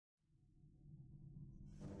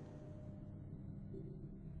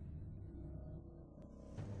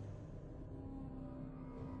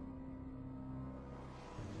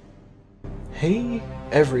Hey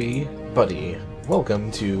everybody,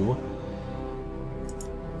 welcome to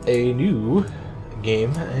a new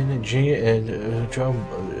game and Game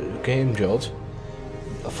Jolt,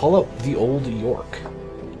 Fallout the Old York.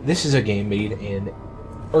 This is a game made in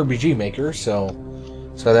RPG Maker, so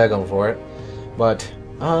it's got that going for it. But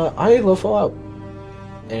I love Fallout,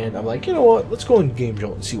 and I'm like, you know what? Let's go in Game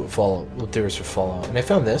Jolt and see what there is for Fallout. And I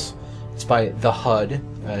found this. It's by The HUD,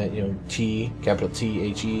 T, capital T,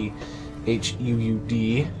 H-E,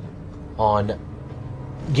 H-U-U-D, on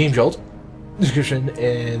Game Jolt. Description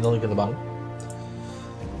and the link at the bottom.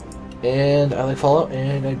 And I like Fallout,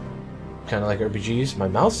 and I kind of like RPGs. My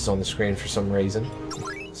mouse is on the screen for some reason.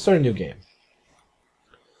 Let's start a new game.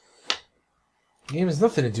 The game has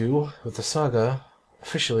nothing to do with the saga,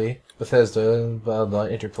 officially. Bethesda, blah blah,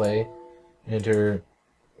 Interplay,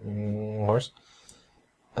 horse.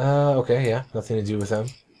 Okay, yeah, nothing to do with them.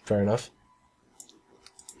 Fair enough.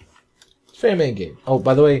 Fan-made game. Oh,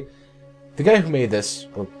 by the way, the guy who made this,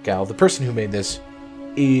 or gal, the person who made this,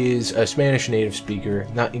 is a Spanish native speaker,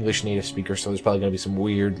 not English native speaker, so there's probably going to be some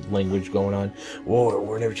weird language going on.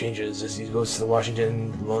 War never changes as he goes to Washington,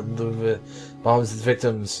 bombs the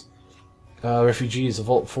victims. Refugees,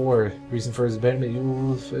 Vault 4, reason for his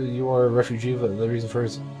abandonment, you are a refugee, but the reason for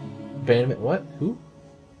his abandonment, what? Who?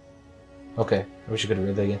 Okay, I wish I could have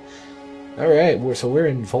read that again. Alright, so we're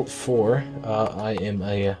in Vault 4. I am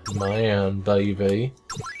a man, baby.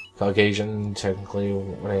 Caucasian, technically,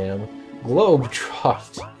 what I am.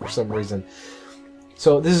 Globetrot, for some reason.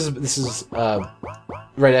 So this is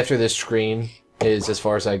right after this screen is as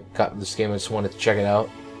far as I got this game. I just wanted to check it out.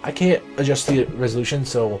 I can't adjust the resolution,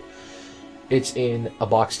 so it's in a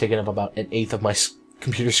box taking up about 1/8 of my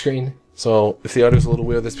computer screen. So if the audio's a little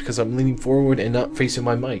weird, that's because I'm leaning forward and not facing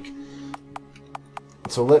my mic.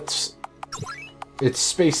 So it's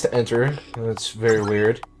space to enter. That's very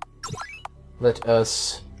weird. Let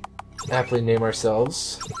us aptly name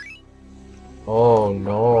ourselves. Oh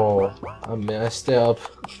no, I messed up.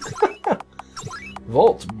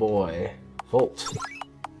 Vault boy. Vault.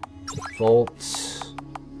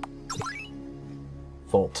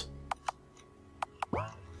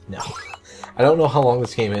 No. I don't know how long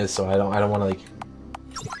this game is, so I don't want to like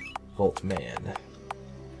Vault man.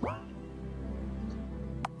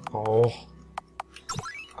 Oh.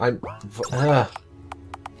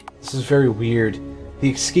 This is very weird. The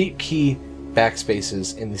escape key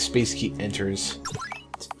backspaces and the space key enters.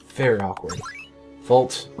 It's very awkward.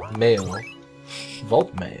 Vault mail.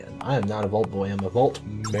 Vault man. I am not a vault boy, I'm a vault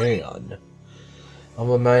man. I'm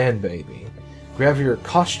a man, baby. Grab your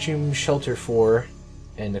costume, shelter 4,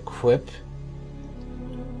 and equip.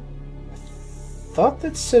 I thought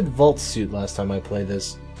that said vault suit last time I played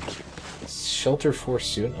this. Shelter 4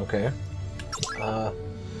 suit, okay.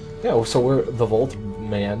 Yeah, so we're the Vault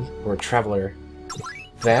Man, or Traveler.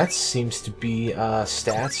 That seems to be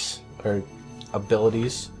stats, or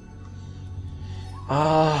abilities.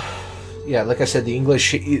 Yeah, like I said,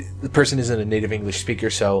 the person isn't a native English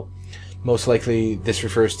speaker, so most likely this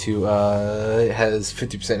refers to, it has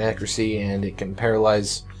 50% accuracy, and it can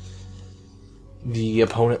paralyze the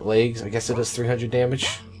opponent legs. I guess it does 300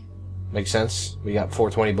 damage. Makes sense. We got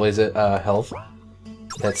 420 blaze health.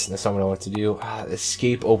 That's not what I want to do.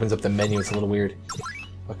 Escape opens up the menu. It's a little weird.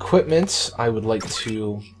 Equipment. I would like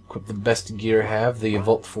to equip the best gear I have. The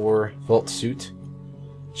Vault 4 Vault suit.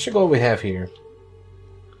 Check what we have here.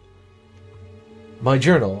 My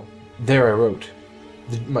journal. There I wrote.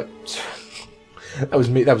 That was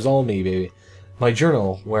me. That was all me, baby. My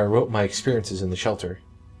journal, where I wrote my experiences in the shelter.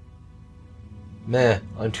 Meh,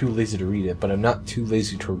 I'm too lazy to read it, but I'm not too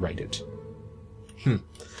lazy to write it.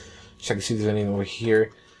 Check to see if there's anything over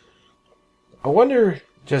here. I wonder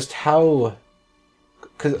just how...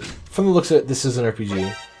 Because from the looks of it, this is an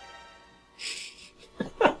RPG.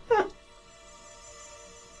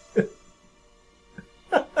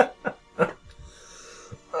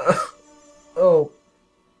 Oh.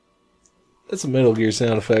 That's a Metal Gear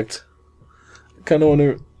sound effect. I kind of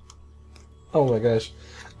wonder... Oh my gosh.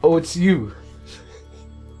 Oh, it's you.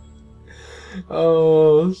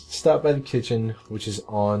 Oh, stop by the kitchen, which is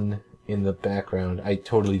on in the background. I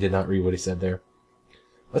totally did not read what he said there.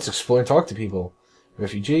 Let's explore and talk to people.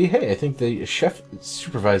 Refugee, hey, I think the chef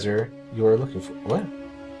supervisor you are looking for. What?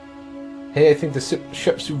 Hey, I think the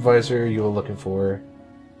chef supervisor you are looking for.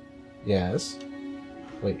 Yes.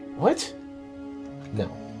 Wait, what?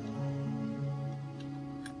 No.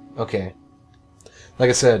 Okay. Like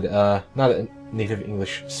I said, not a native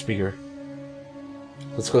English speaker.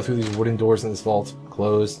 Let's go through these wooden doors in this vault.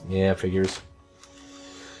 Closed. Yeah, figures.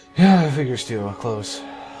 Yeah, figures too. Close.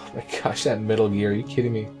 Oh my gosh, that Metal Gear. Are you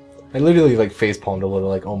kidding me? I literally like facepalmed a little,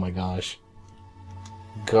 like, oh my gosh.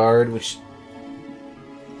 guard, which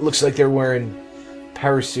looks like they're wearing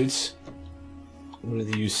parasuits.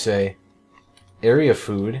 What do you say? Area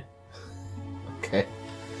food. Okay.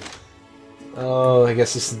 Oh, I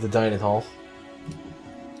guess this is the dining hall.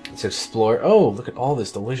 Let's explore. Oh, look at all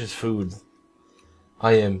this delicious food.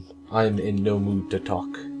 I'm in no mood to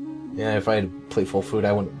talk. Yeah, if I had a plate full of food,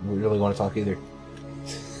 I wouldn't really want to talk either.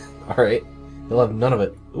 Alright. You'll have none of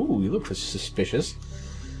it. Ooh, you look suspicious.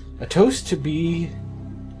 A toast to be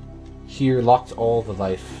here locked all the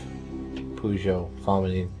life. Peugeot,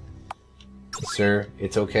 vomiting. Sir,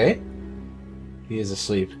 it's okay? He is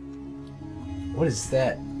asleep. What is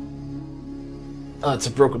that? Oh, it's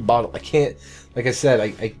a broken bottle. I can't, like I said,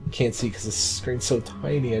 I can't see because the screen's so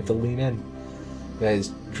tiny. I have to lean in. The guy is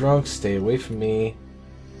drunk. Stay away from me.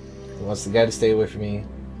 He wants the guy to stay away from me.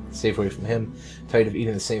 Stay away from him. Tired of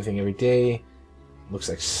eating the same thing every day. Looks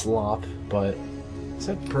like slop, but is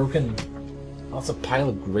that broken? Oh, it's a pile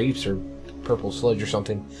of grapes or purple sludge or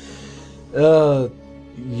something. Yuck.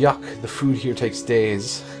 The food here takes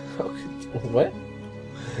days. What?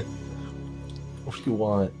 What do you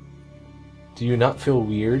want? Do you not feel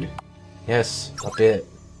weird? Yes, a bit.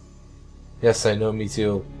 Yes, I know, me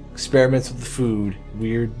too. Experiments with the food.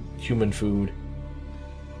 Weird human food.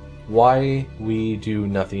 Why we do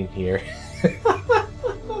nothing here.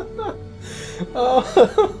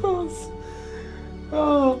 Oh.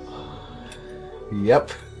 Oh.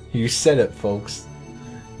 Yep. You said it, folks.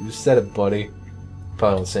 You said it, buddy.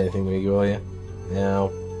 Probably won't say anything to me, will you?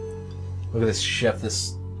 No. Look at this chef,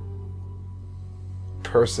 this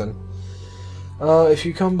person. If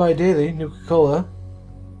you come by daily, Nuka-Cola.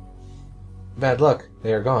 Bad luck.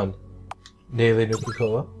 They are gone. Daily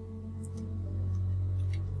Nuka-Cola.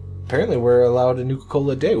 Apparently we're allowed a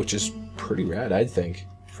Nuka-Cola a day, which is pretty rad, I'd think.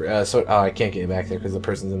 I can't get back there because the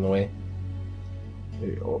person's in the way.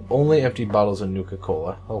 Only empty bottles of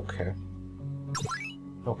Nuka-Cola. Okay.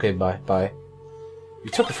 Okay, bye. Bye. You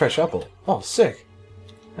took a fresh apple. Oh, sick.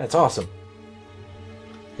 That's awesome.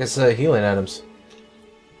 Guess healing items.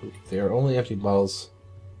 They are only empty bottles.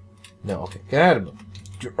 No, okay. Get out of them.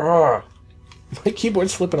 My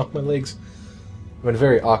keyboard's slipping off my legs. I'm in a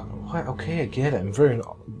very awkward... What? Okay, I get it. I'm very in an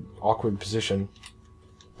awkward position.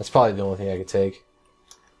 That's probably the only thing I could take.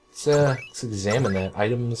 Let's examine that.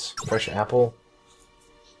 Items. Fresh apple.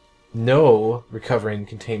 No recovering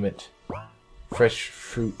containment. Fresh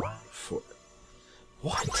fruit.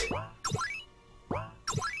 What?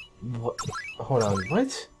 What? Hold on,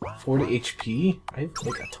 what? 40 HP? I have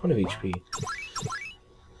like a ton of HP.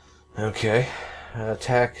 Okay.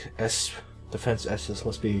 Attack S. Defense S. This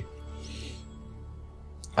must be...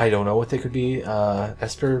 I don't know what they could be.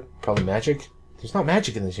 Esper? Probably magic? There's not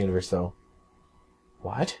magic in this universe, though.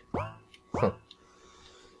 What? Huh.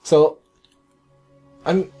 So,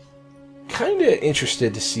 I'm kind of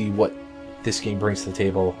interested to see what this game brings to the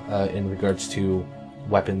table in regards to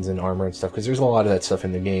weapons and armor and stuff, because there's a lot of that stuff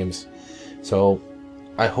in the games. So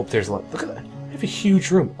I hope there's a lot. Look at that. I have a huge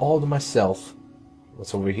room all to myself.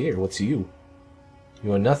 What's over here? What's you?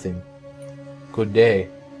 You are nothing. Good day.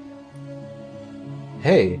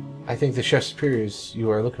 Hey, I think the chef superiors you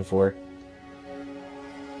are looking for.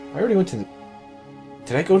 I already went to the...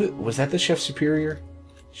 Did I go to... Was that the chef superior?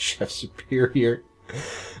 Chef superior.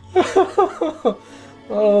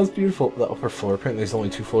 Oh, it's beautiful. The upper floor. Apparently there's only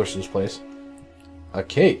 2 floors to this place. A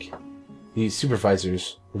cake. These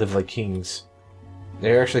supervisors live like kings.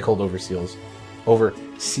 They're actually called overseers.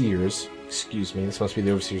 Overseers. Excuse me. This must be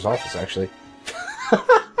the overseer's office, actually.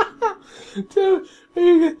 Dude,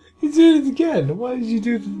 you did it again. Why did you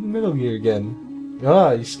do the Metal Gear again?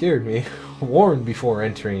 Ah, you scared me. Warn before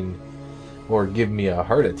entering, or give me a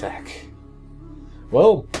heart attack.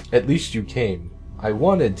 Well, at least you came. I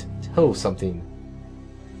wanted to tell something.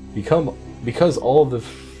 Because all the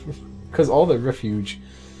refuge,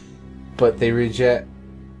 but they reject.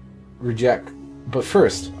 But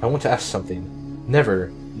first, I want to ask something. Never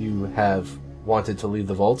you have wanted to leave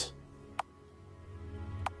the vault?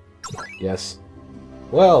 Yes.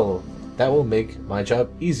 Well, that will make my job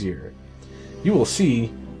easier. You will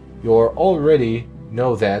see, you already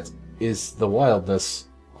know that is the wildness.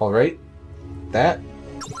 Alright? That?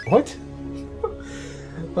 What?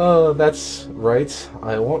 Oh, that's right.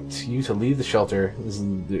 I want you to leave the shelter. This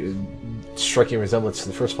is a striking resemblance to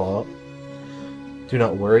the first Fallout. Do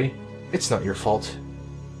not worry. It's not your fault.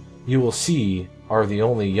 You will see, are the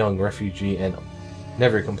only young refugee and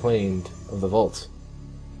never complained of the vault.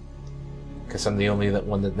 Guess I'm the only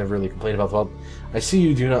one that never really complained about the vault. I see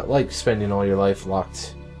you do not like spending all your life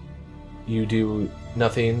locked. You do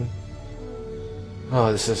nothing.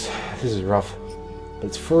 Oh, this is rough. but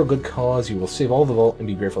it's for a good cause. You will save all the vault and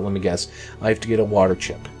be grateful. Let me guess. I have to get a water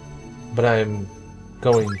chip. But I'm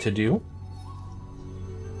going to do...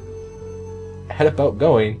 Head about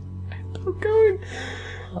going.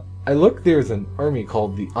 I look, there's an army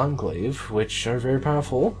called the Enclave, which are very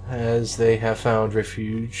powerful, as they have found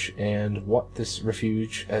refuge, and want this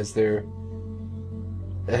refuge as their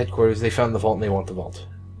headquarters. They found the vault and they want the vault.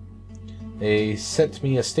 They sent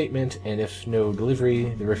me a statement, and if no delivery,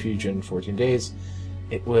 the refuge in 14 days,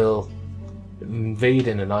 it will invade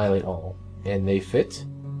and annihilate all. And they fit?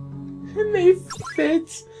 And they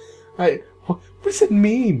fit! What does it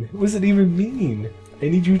mean? What does it even mean? I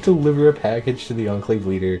need you to deliver a package to the Enclave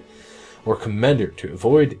leader or commander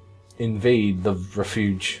to invade the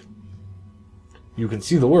refuge. You can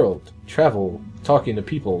see the world, travel, talking to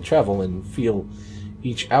people, travel and feel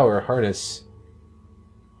each hour harnessed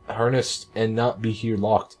and not be here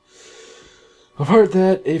locked. Apart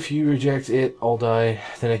that, if you reject it, I'll die.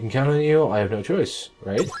 Then I can count on you. I have no choice,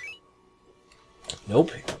 right?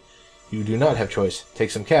 Nope. You do not have choice. Take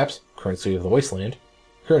some caps, currency of the wasteland.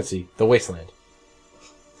 Currency, the wasteland.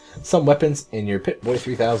 Some weapons in your Pip-Boy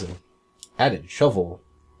 3000. Added, shovel.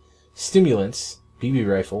 Stimulants, BB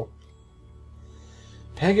rifle.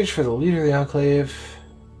 Package for the leader of the Enclave.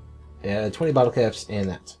 20 bottle caps, and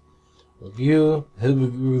that. Review.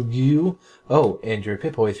 Oh, and your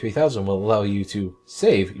Pip-Boy 3000 will allow you to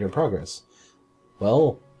save your progress.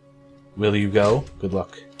 Well, will you go? Good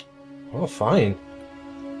luck. Oh, fine.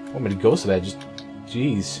 I want me to go so bad, just...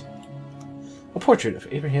 Jeez. A portrait of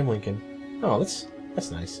Abraham Lincoln. Oh,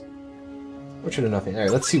 that's nice. Portrait of nothing.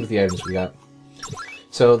 Alright, let's see what the items we got.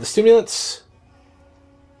 So, the stimulants...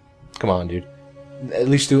 Come on, dude. At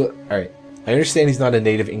least do it... Alright. I understand he's not a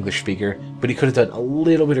native English speaker, but he could have done a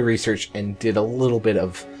little bit of research and did a little bit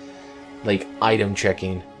of, like, item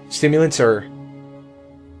checking. Stimulants are...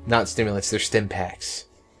 Not stimulants, they're stim packs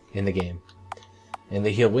in the game. And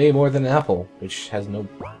they heal way more than an apple, which has no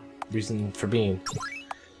reason for being.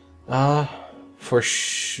 For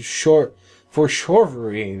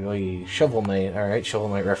chivalry, Shovel Knight. Alright, Shovel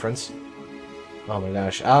Knight reference. Oh my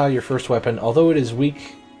gosh. Your first weapon. Although it is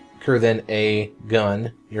weaker than a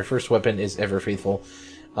gun, your first weapon is ever faithful.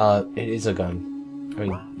 It is a gun. I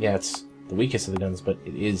mean, yeah, it's the weakest of the guns, but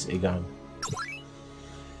it is a gun.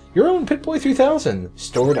 Your own Pip-Boy 3000.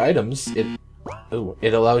 Stored items. It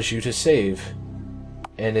allows you to save.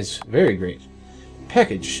 And is very great.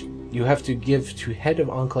 Package. You have to give to head of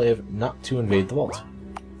Enclave not to invade the vault.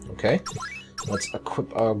 Okay. Let's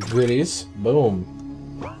equip our goodies. Boom.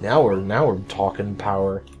 Now we're talking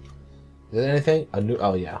power. Is there anything?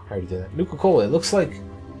 Oh yeah, I already did that. Nuka-Cola. It looks like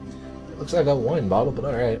a wine bottle, but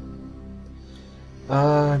alright.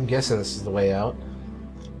 I'm guessing this is the way out.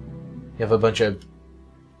 You have a bunch of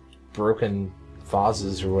broken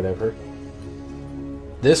vases or whatever.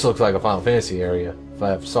 This looks like a Final Fantasy area, if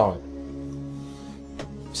I ever saw it.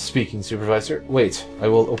 Speaking, Supervisor. Wait, I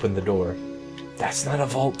will open the door. That's not a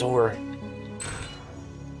vault door.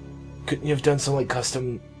 Couldn't you have done some, like,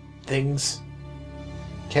 custom things?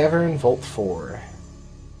 Cavern, Vault 4.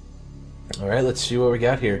 Alright, let's see what we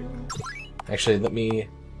got here. Actually, let me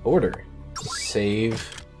order. Save.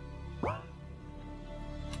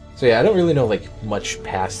 So yeah, I don't really know, like, much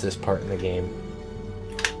past this part in the game.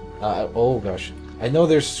 Oh gosh. I know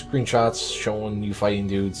there's screenshots showing you fighting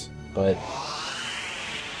dudes, but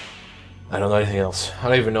I don't know anything else. I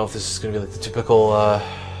don't even know if this is going to be like the typical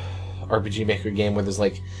RPG Maker game where there's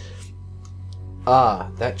like,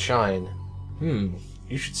 that shine.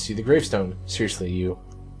 You should see the gravestone. Seriously, you.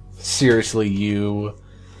 Seriously, you.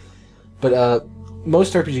 But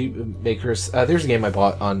most RPG Makers, there's a game I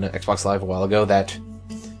bought on Xbox Live a while ago that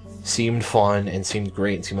seemed fun and seemed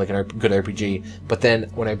great and seemed like a good RPG, but then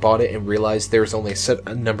when I bought it and realized there was only a set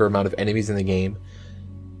amount of enemies in the game,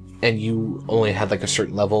 and you only had like a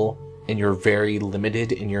certain level, and you're very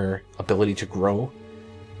limited in your ability to grow,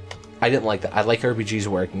 I didn't like that. I like RPGs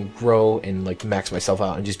where I can grow and like max myself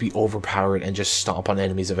out and just be overpowered and just stomp on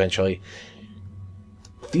enemies eventually.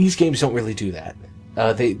 These games don't really do that.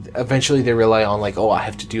 They rely on like, oh, I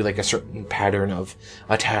have to do like a certain pattern of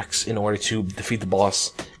attacks in order to defeat the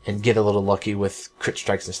boss and get a little lucky with crit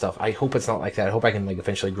strikes and stuff. I hope it's not like that. I hope I can like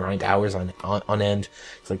eventually grind hours on end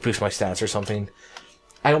to like boost my stats or something.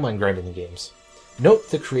 I don't mind grinding the games. Note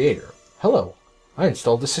the creator. Hello. I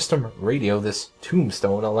installed the system radio this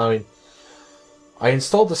tombstone allowing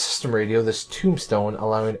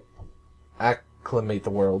acclimate the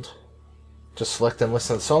world. Just select and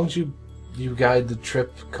listen to the songs you guide the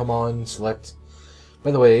trip. Come on, select.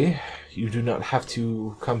 By the way, you do not have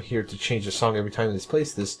to come here to change the song every time in this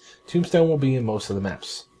place. This tombstone will be in most of the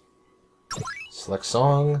maps. Select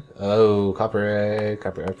song. Oh, copyright,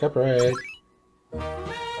 copyright, copyright.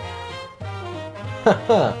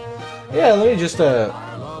 Haha. Yeah, let me just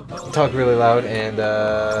talk really loud and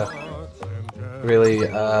really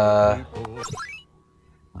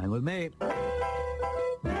Fine with me.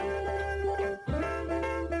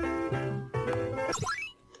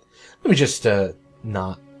 Let me just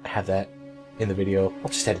not have that in the video. I'll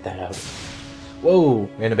just edit that out. Whoa,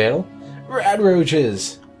 in a battle?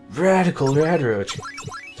 Radroaches! Radical Radroach.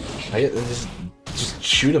 I just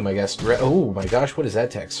shoot him, I guess. Oh my gosh, what is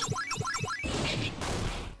that text?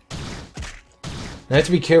 I have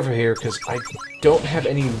to be careful here because I don't have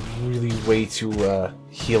any really way to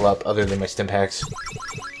heal up other than my stim packs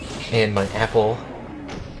and my apple.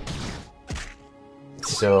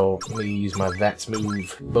 So let me use my VATS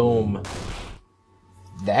move. Boom.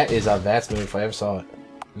 That is a VATS move if I ever saw it.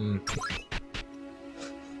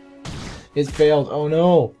 It failed. Oh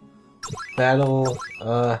no. Battle.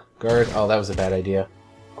 Guard. Oh, that was a bad idea.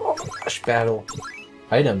 Oh my gosh, battle.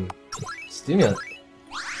 Item. Stimulant.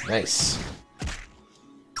 Nice.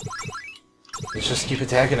 Let's just keep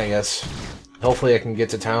attacking, I guess. Hopefully I can get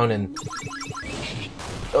to town and...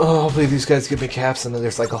 Oh, hopefully these guys give me caps and then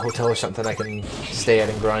there's like a hotel or something I can stay at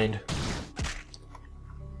and grind.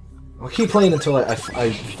 I'll keep playing until I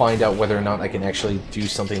find out whether or not I can actually do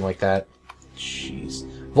something like that. Jeez.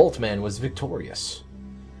 Voltman was victorious.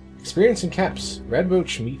 Experience and caps.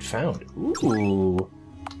 Radroach meat found. Ooh.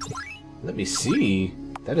 Let me see.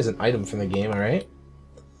 That is an item from the game, alright?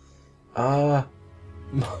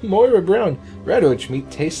 Moira Brown. Radroach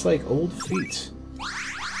meat tastes like old feet.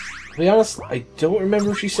 To be honest, I don't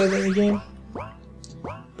remember if she said that in the game.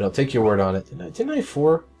 But I'll take your word on it. Didn't I have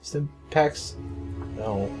 4 stim packs?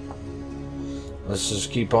 No. Let's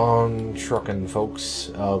just keep on trucking,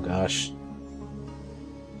 folks. Oh gosh.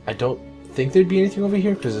 I don't think there'd be anything over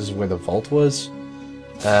here because this is where the vault was.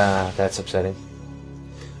 That's upsetting.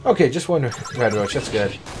 Okay, just one Radroach. That's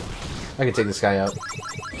good. I can take this guy out.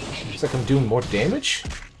 Looks like I'm doing more damage?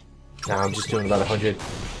 Nah, I'm just doing about 100.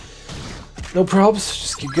 No probs,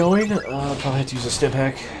 just keep going. I'll probably have to use a stim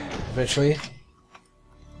pack eventually.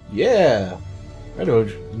 Yeah!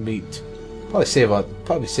 Radroach meat. Probably save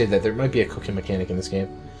that. There might be a cooking mechanic in this game.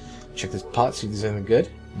 Check this pot, see if there's anything good.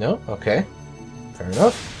 No? Okay. Fair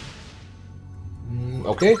enough.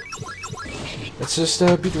 Okay. Let's just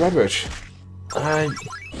beat the Radroach. I'm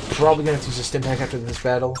probably gonna have to use a stim pack after this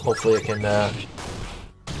battle. Hopefully I can,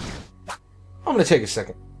 I'm gonna take a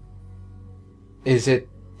second. Is it...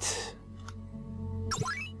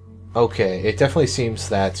 Okay, it definitely seems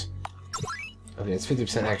that... Okay, it's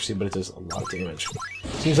 50% actually, but it does a lot of damage.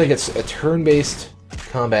 Seems like it's a turn-based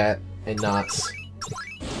combat and not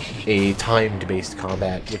a timed-based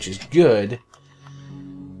combat, which is good.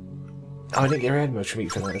 Oh, I didn't get Radroach meat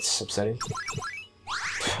for that. That's upsetting.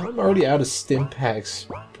 I'm already out of stim packs.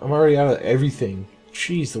 I'm already out of everything.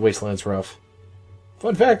 Jeez, the Wasteland's rough.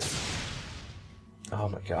 Fun fact. Oh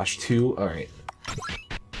my gosh, 2? Alright.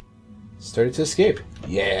 Started to escape.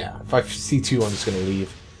 Yeah. If I see 2, I'm just gonna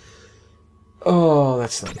leave. Oh,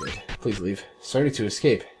 that's not good. Please leave. Started to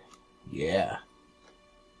escape. Yeah.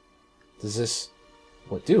 Does this...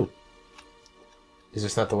 What do? Is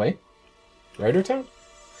this not the way? Rider Town?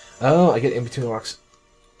 Oh, I get in between the rocks.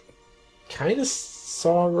 Kinda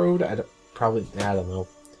saw a road. I don't know.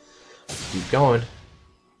 Keep going.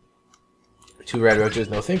 2 Radroaches.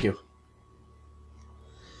 No, thank you.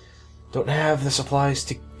 Don't have the supplies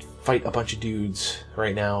to fight a bunch of dudes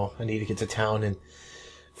right now. I need to get to town and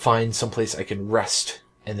find someplace I can rest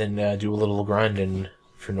and then do a little grinding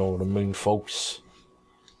for no the moon folks.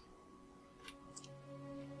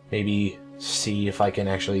 Maybe see if I can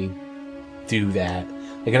actually do that.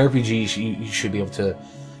 Like an RPG, you should be able to...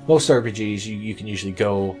 Most RPGs, you can usually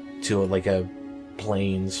go to like a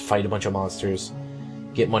plains, fight a bunch of monsters,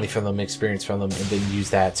 get money from them, experience from them, and then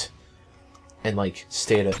use that and like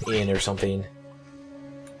stay at an inn or something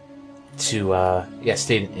to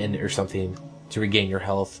stay at an inn or something to regain your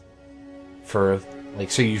health for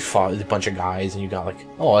like, so you fought a bunch of guys and you got like,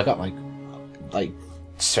 oh, I got like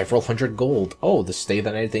several hundred gold. Oh, the stay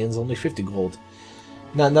the night at the inn is only 50 gold.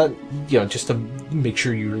 Not you know, just to make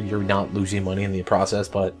sure you're not losing money in the process,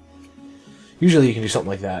 but usually you can do something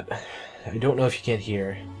like that. I don't know if you can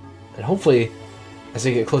here. And hopefully, as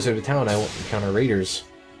I get closer to town, I won't encounter raiders.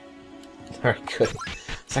 Alright, good.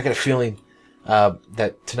 So I got a feeling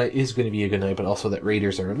that tonight is going to be a good night, but also that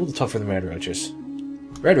raiders are a little tougher than Radroaches.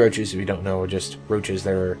 Radroaches, if you don't know, are just roaches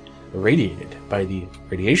that are irradiated by the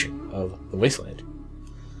radiation of the wasteland.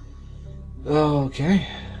 Okay.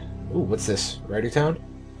 Ooh, what's this? Rider Town?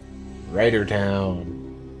 Rider Town.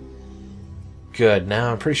 Good.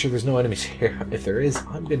 Now I'm pretty sure there's no enemies here. If there is,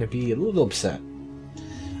 I'm gonna be a little upset.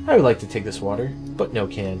 I would like to take this water, but no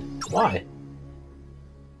can. Why?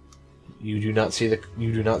 You do not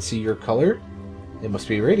see your color? It must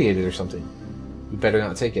be irradiated or something. You better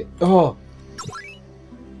not take it. Oh!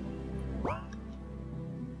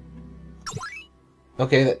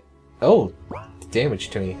 Okay, that... Oh! Damage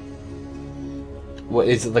to me. What,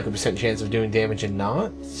 is it like a % chance of doing damage and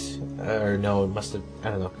not? Or no, it must have... I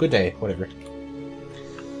don't know. Good day. Whatever.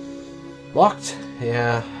 Locked?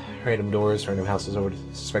 Yeah. Random doors, random houses I would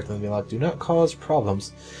suspect them to be locked. Do not cause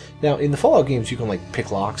problems. Now, in the Fallout games, you can, like,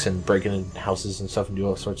 pick locks and break in houses and stuff and do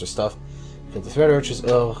all sorts of stuff. Kill the thread roaches.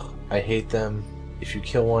 Ugh. I hate them. If you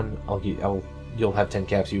kill one, you'll have 10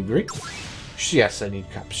 caps. You agree? Yes, I need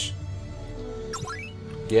caps.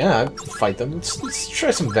 Yeah, fight them. Let's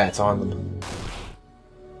try some VATS on them.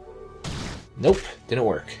 Nope, didn't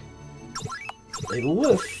work. They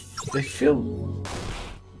lift. They feel...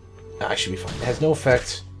 I should be fine. It has no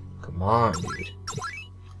effect. Come on, dude.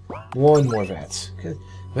 One more VATS. Okay.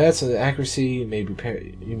 VATS of accuracy. You may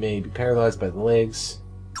be paralyzed by the legs.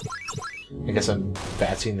 I guess I'm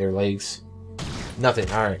VATSing their legs. Nothing.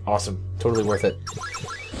 Alright, awesome. Totally worth it.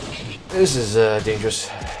 This is a dangerous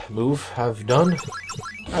move I've done.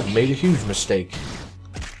 I've made a huge mistake.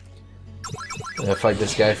 I'm gonna fight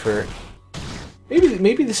this guy for...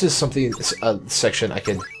 Maybe this is something, a section I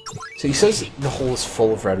can... So he says the hole is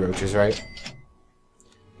full of red roaches, right?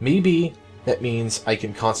 Maybe that means I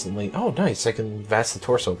can constantly... Oh, nice, I can VATS the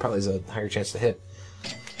torso. Probably has a higher chance to hit.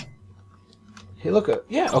 Hey, look,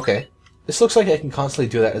 yeah, okay. This looks like I can constantly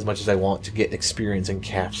do that as much as I want to get experience and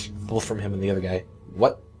caps, both from him and the other guy.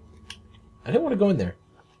 What? I didn't want to go in there.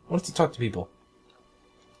 I wanted to talk to people.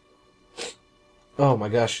 Oh my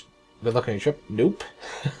gosh. Good luck on your trip? Nope.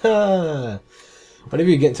 Whenever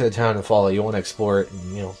you get into a town in Fallout, you want to explore it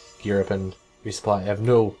and, you know, gear up and resupply. I have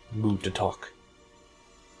no mood to talk.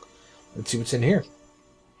 Let's see what's in here.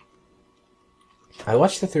 I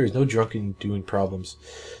watched that there is no drunken doing problems.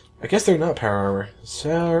 I guess they're not power armor.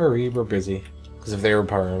 Sorry, we're busy. Because if they were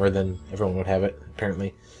power armor, then everyone would have it,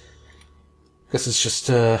 apparently. Guess it's just,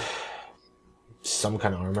 some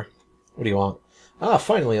kind of armor. What do you want? Ah,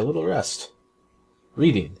 finally, a little rest.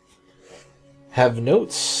 Reading. Have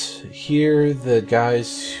notes. Here the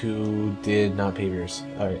guys who did not pay yours.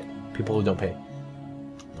 Alright, people who don't pay.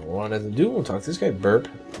 What I wanted to do, we'll talk to this guy. Burp.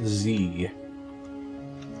 Z.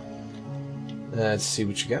 Let's see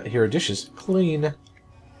what you got. Here are dishes. Clean.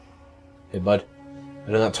 Hey, bud. I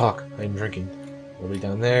do not talk. I am drinking. We'll be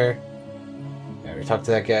down there. Yeah, we talk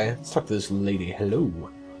to that guy. Let's talk to this lady. Hello.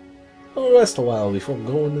 I'll rest a while before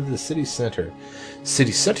going to the city center.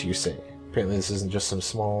 City center, you say? Apparently this isn't just some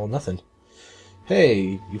small nothing.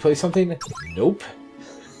 Hey, you play something? Nope.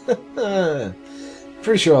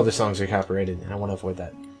 Pretty sure all the songs are copyrighted, and I want to avoid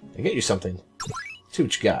that. I get you something. See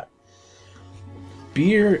what you got.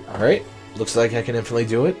 Beer. Alright. Looks like I can infinitely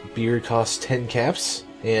do it. Beer costs 10 caps,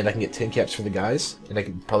 and I can get 10 caps for the guys. And I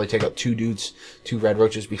can probably take out 2 dudes, 2 red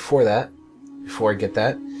roaches before that. Before I get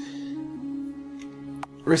that.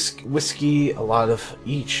 Whiskey, a lot of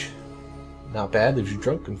each. Not bad. Leaves you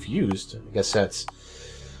drunk, confused. I guess that's...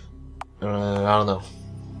 I don't know.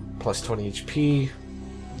 Plus 20 HP.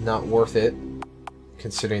 Not worth it.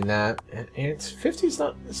 Considering that. And it's 50. It's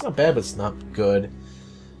not bad, but it's not good.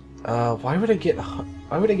 Why would I get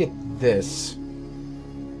this?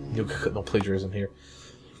 No plagiarism here.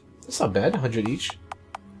 That's not bad. 100 each.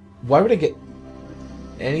 Why would I get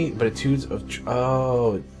any beatitudes of...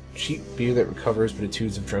 Oh, cheap beer that recovers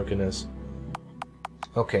beatitudes of drunkenness.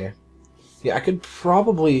 Okay. Yeah, I could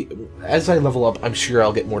probably... As I level up, I'm sure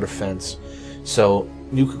I'll get more defense. So,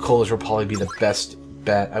 Nuka-Colas will probably be the best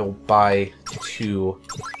bet. I will buy 2.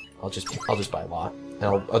 I'll just buy a lot. And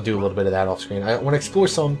I'll do a little bit of that off screen. I want to explore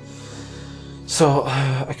some. So,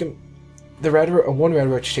 I can... one red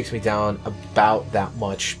roach takes me down about that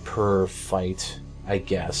much per fight, I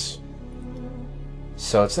guess.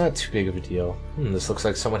 So it's not too big of a deal. This looks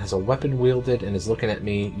like someone has a weapon wielded and is looking at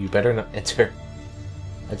me. You better not enter.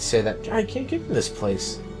 I'd say that I can't get in this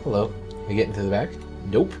place. Hello. Can I get into the back?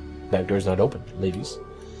 Nope. Back door's not open, ladies.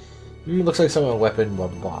 Looks like someone with a weapon, blah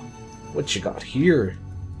blah blah. What you got here?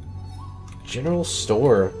 General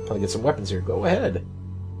store. Probably get some weapons here. Go ahead.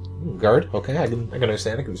 Guard. Okay, I can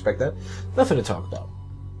understand. I can respect that. Nothing to talk about.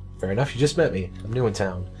 Fair enough. You just met me. I'm new in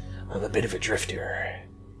town. I'm a bit of a drifter.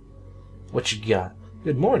 What you got?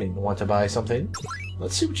 Good morning. Want to buy something?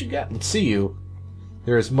 Let's see what you got. Let's see you.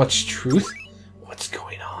 There is much truth. What's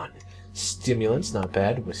going on? Stimulants, not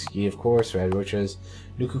bad. Whiskey, of course. Red roaches.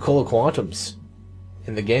 Nuka-Cola Quantums.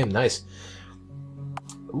 In the game, nice.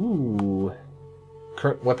 Ooh.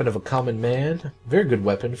 current weapon of a common man. Very good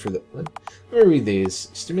weapon for the... Let me read these.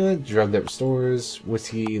 Stimulant, drug that restores,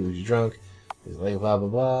 whiskey, leaves you drunk, blah, blah,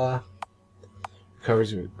 blah.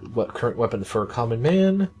 Recovers what current weapon for a common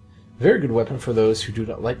man. Very good weapon for those who do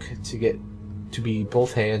not like to be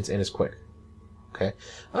both hands and is quick. Okay.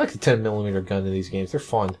 I like the 10mm gun in these games. They're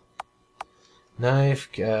fun. Knife,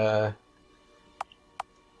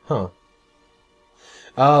 huh.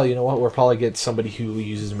 Oh, you know what? We'll probably get somebody who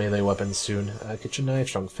uses melee weapons soon. Kitchen knife,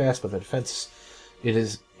 strong fast, but the defense. It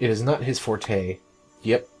is not his forte.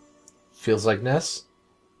 Yep. Feels like Ness.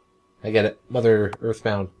 I get it. Mother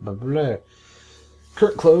Earthbound. Blah, blah, blah.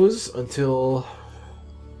 Current clothes until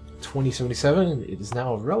 2077. It is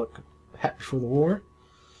now a relic. Hat before the war.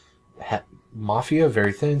 Hat Mafia,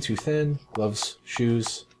 very thin, too thin. Gloves,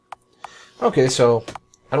 shoes. Okay, so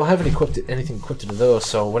I don't have anything equipped into those,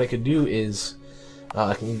 so what I could do is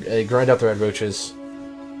I can grind out the red roaches,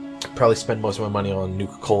 probably spend most of my money on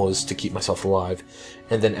Nuka-Colas to keep myself alive,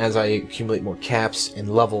 and then as I accumulate more caps and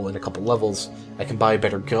level in a couple levels, I can buy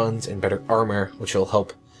better guns and better armor, which will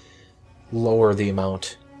help lower the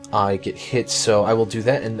amount I get hit. So I will do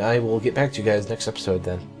that, and I will get back to you guys next episode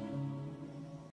then.